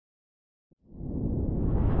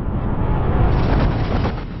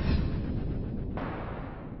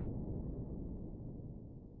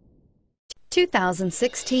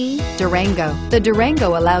2016 Durango. The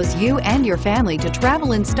Durango allows you and your family to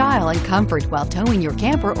travel in style and comfort while towing your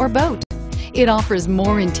camper or boat. It offers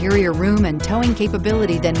more interior room and towing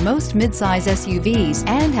capability than most midsize SUVs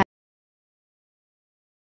and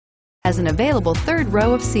has an available third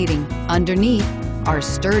row of seating. Underneath are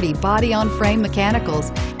sturdy body-on-frame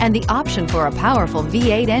mechanicals and the option for a powerful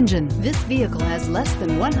V8 engine. This vehicle has less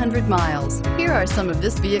than 100 miles. Here are some of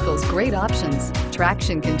this vehicle's great options: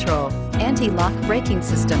 traction control, anti-lock braking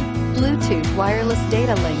system, Bluetooth wireless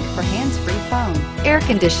data link for hands-free phone, air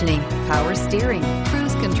conditioning, power steering,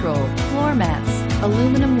 cruise control, floor mats,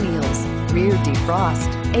 aluminum wheels, rear defrost,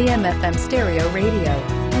 AM/FM stereo radio.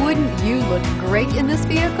 Wouldn't you look great in this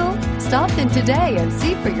vehicle? Stop in today and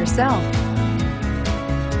see for yourself.